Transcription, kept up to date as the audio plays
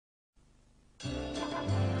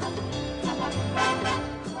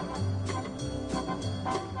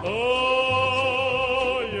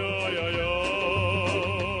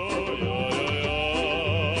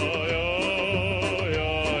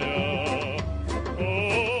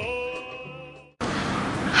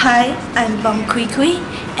Hi, I'm Bum Kui Kui,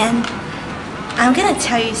 and I'm gonna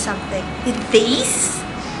tell you something. These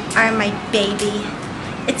are my baby.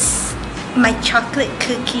 It's my chocolate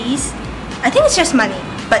cookies. I think it's just money,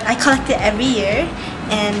 but I collect it every year.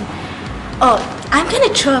 And oh, I'm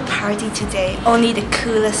gonna throw a party today. Only the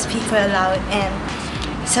coolest people allowed. And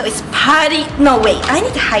so it's party. No, wait, I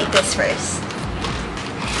need to hide this first.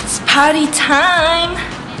 It's party time.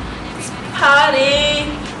 It's party.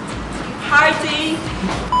 Party.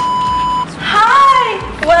 Hi!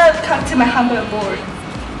 Welcome to my humble abode.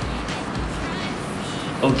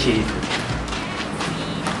 Okay.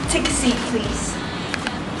 Take a seat, please.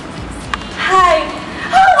 Hi!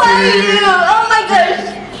 How are you? Oh my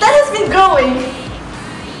gosh! That has been growing.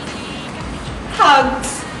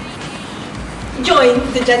 Hugs. Join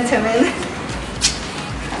the gentleman.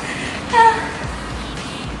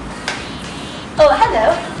 Oh,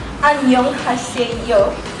 hello.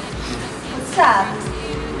 Annyeonghaseyo. What's up?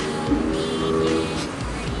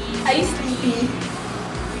 Are you sleepy?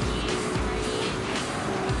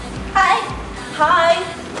 Hi! Hi!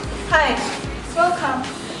 Hi! Welcome!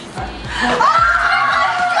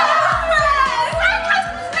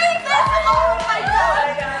 Oh my god!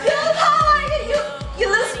 Dude, how are you? You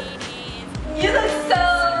look so...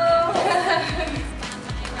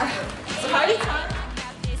 Party time!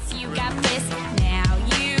 You got this. Now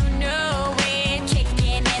you know it.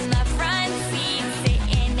 Kicking in the front seat,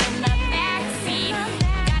 sitting in the back seat.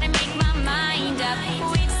 Gotta make my mind up.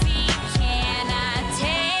 Which seat can I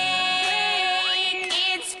take?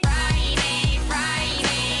 It's Friday,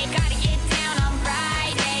 Friday. Gotta get down on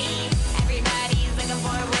Friday. Everybody's looking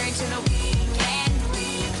forward to the weekend.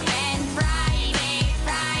 And Friday,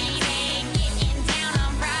 Friday. Getting down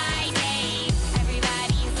on Friday.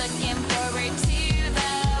 Everybody's looking forward to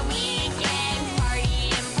the weekend.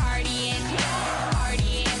 Partying, partying,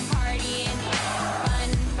 partying, partying. Fun,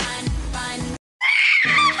 fun, fun.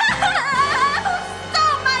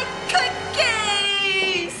 Stop my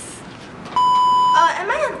cookies! Am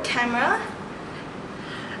I on camera?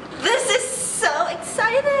 This is so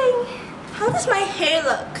exciting! How does my hair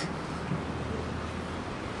look?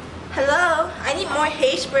 Hello? I need more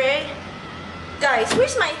hairspray. Guys,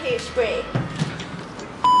 where's my hairspray?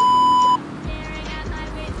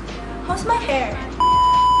 How's my hair?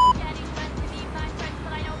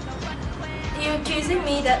 You're accusing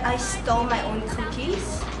me that I stole my own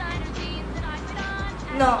cookies?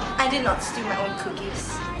 No, I did not steal my own cookies.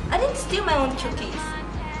 I didn't steal my own cookies.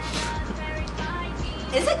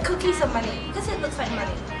 Is it cookies or money? Because it looks like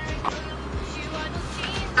money.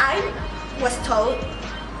 I was told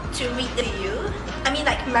to read to you. I mean,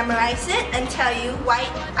 like, memorize it and tell you why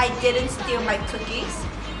I didn't steal my cookies.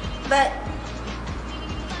 But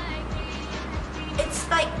it's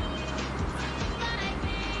like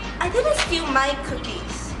I didn't steal my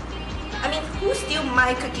cookies. I mean, who steal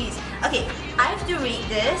my cookies? Okay, I have to read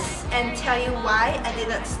this and tell you why I did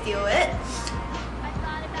not steal it.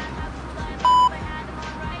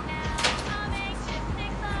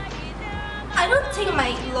 I don't think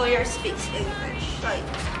my lawyer speaks English. Like,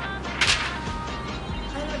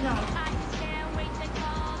 I don't know.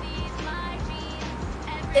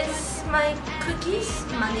 Is my cookies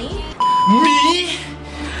money? Me?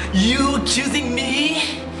 You accusing me?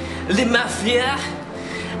 The mafia?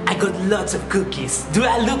 I got lots of cookies. Do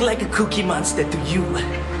I look like a cookie monster to you?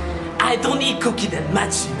 I don't eat cookie that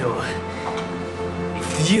much, you know.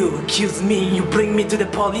 If you accuse me, you bring me to the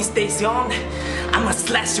police station, I'ma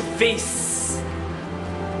slash your face.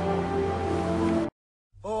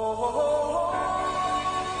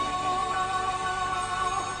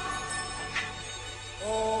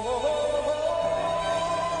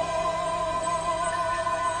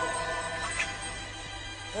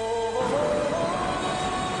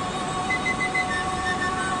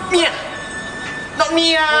 Mia! Not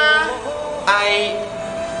Mia! I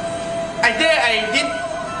did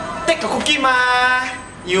take a cookie ma.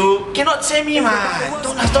 You cannot say me ma.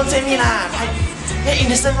 Don't say me lah. I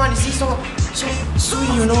innocent one, you see, so sweet,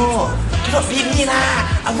 you know. Cannot be me lah.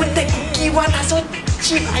 I wouldn't take cookie one, so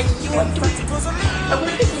cheap. I wouldn't take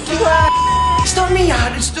cookie one. It's not me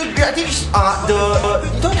ah. It's the, I think it's the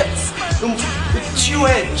you know the chew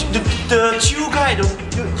the chew guy, the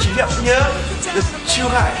chew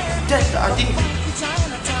guy. That I think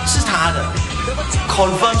是他的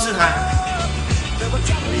 ，confirm 是他。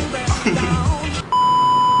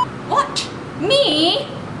What? Me?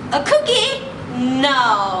 A cookie?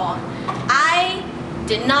 No. I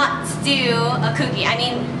did not steal a cookie. I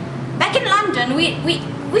mean, back in London, we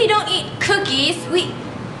don't eat cookies. We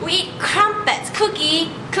eat crumpets.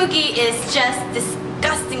 Cookie is just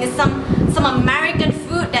disgusting. It's some American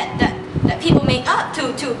food that people make up.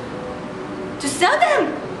 what? To sell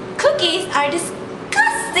them. Cookies are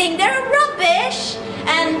disgusting. They're rubbish.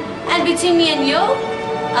 And between me and you,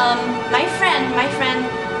 my friend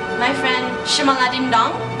Shimala Ding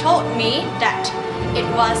Dong told me that it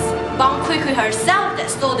was Bong Kui Kui herself that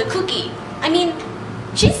stole the cookie. I mean,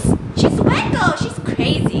 she's wacko. She's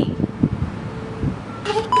crazy.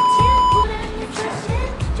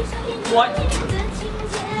 What?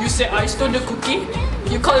 You say I stole the cookie?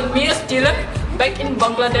 You call me a stealer? Back in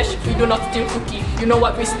Bangladesh, we do not steal cookie. You know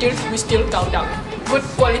what we steal? We steal cow dung. Good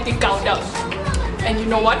quality cow dung. And you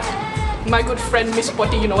know what? My good friend Miss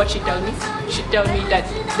Potty, you know what she tell me? She tell me that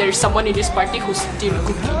there is someone in this party who steal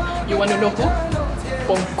cookie. You wanna know who?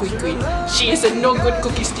 Bong Kui Kui. She is a no good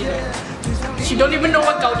cookie stealer. She don't even know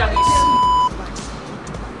what cow dung is.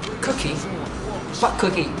 Cookie? What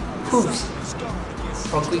cookie? Whose?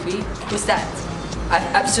 Bong Kui Kui? Who's that? I've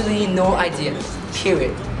absolutely no idea.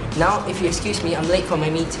 Period. Now, if you excuse me, I'm late for my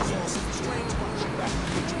meeting.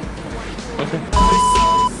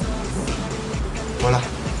 Voila.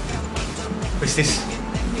 What's this?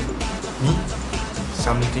 Me?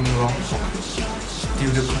 Something wrong?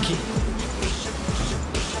 Steal the cookie?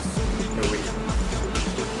 No way.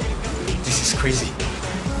 This is crazy.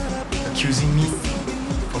 Accusing me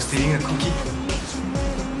for stealing a cookie?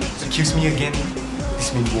 Accuse me again.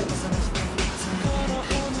 This means war.